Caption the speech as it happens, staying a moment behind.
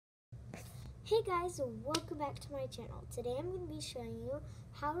Hey guys, welcome back to my channel. Today I'm going to be showing you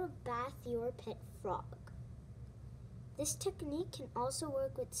how to bath your pet frog. This technique can also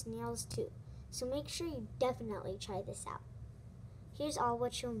work with snails too, so make sure you definitely try this out. Here's all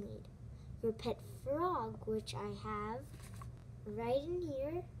what you'll need. Your pet frog, which I have right in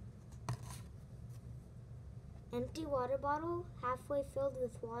here. Empty water bottle, halfway filled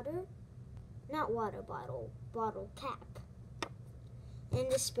with water. Not water bottle, bottle cap. And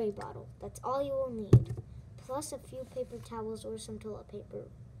a spray bottle. That's all you will need. Plus a few paper towels or some toilet paper.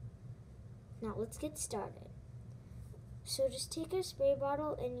 Now let's get started. So just take a spray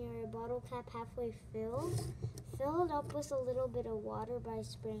bottle and your bottle cap halfway filled. Fill it up with a little bit of water by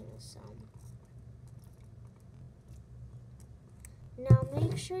spraying some. Now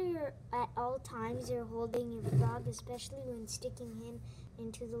make sure you're at all times you're holding your frog, especially when sticking him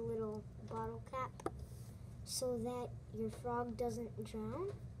into the little bottle cap, so that your frog doesn't drown.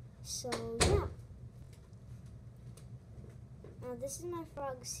 So yeah. Now this is my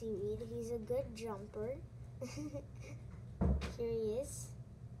frog Seaweed. He's a good jumper. Here he is.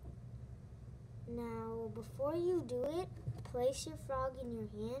 Now before you do it, place your frog in your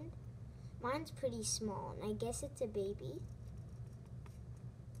hand. Mine's pretty small and I guess it's a baby.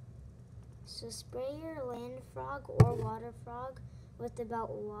 So spray your land frog or water frog with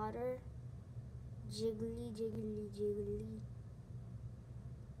about water. Jiggly, jiggly, jiggly.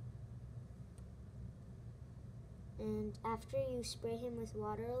 And after you spray him with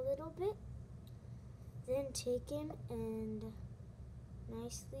water a little bit, then take him and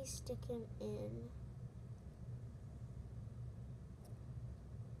nicely stick him in.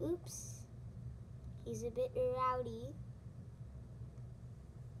 Oops, he's a bit rowdy.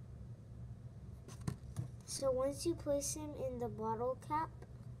 So once you place him in the bottle cap,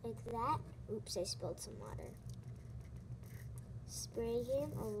 like that, oops, I spilled some water. Spray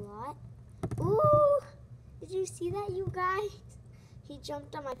him a lot. Ooh! Did you see that, you guys? He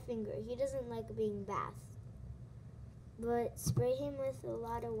jumped on my finger. He doesn't like being bathed. But spray him with a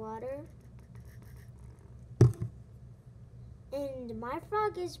lot of water. And my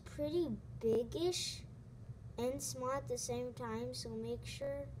frog is pretty big-ish and small at the same time, so make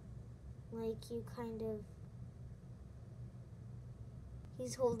sure, like, you kind of...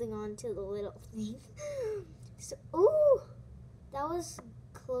 He's holding on to the little thing. So, ooh! That was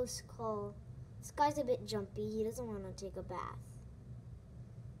a close call. This guy's a bit jumpy. He doesn't want to take a bath.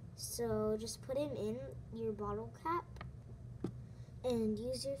 So just put him in your bottle cap and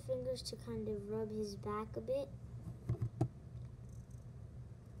use your fingers to kind of rub his back a bit.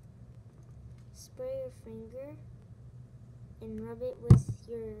 Spray your finger and rub it with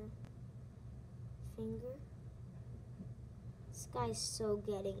your finger. This guy's so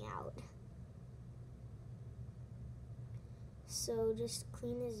getting out. So just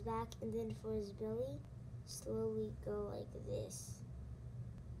clean his back, and then for his belly, slowly go like this.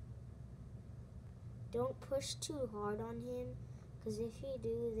 Don't push too hard on him, because if you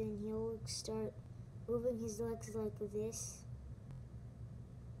do, then he'll start moving his legs like this.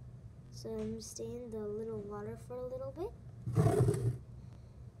 So I'm stay in the little water for a little bit.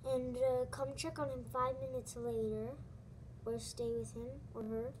 And come check on him 5 minutes later, or stay with him or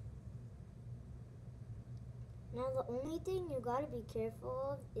her. Now the only thing you gotta be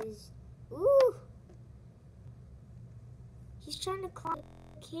careful of is, ooh! He's trying to climb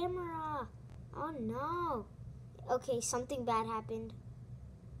the camera. Oh no. Okay, something bad happened.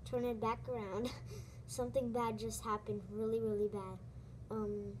 Turn it back around. Something bad just happened, really, really bad.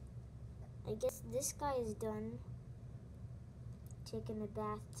 I guess this guy is done taking a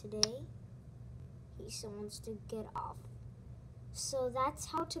bath today. He still wants to get off. So that's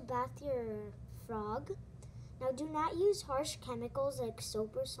how to bath your frog. Now do not use harsh chemicals like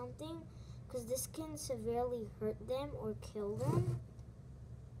soap or something, because this can severely hurt them or kill them.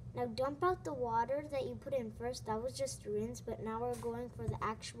 Now dump out the water that you put in first. That was just rinse, but now we're going for the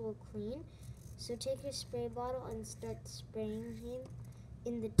actual clean. So take your spray bottle and start spraying him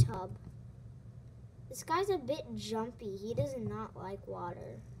in the tub. This guy's a bit jumpy. He does not like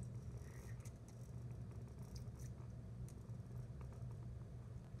water.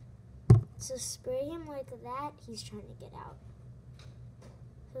 So spray him like that. He's trying to get out.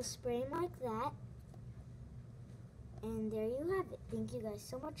 So spray him like that. And there you have it. Thank you guys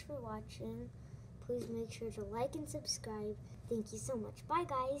so much for watching. Please make sure to like and subscribe. Thank you so much. Bye,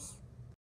 guys.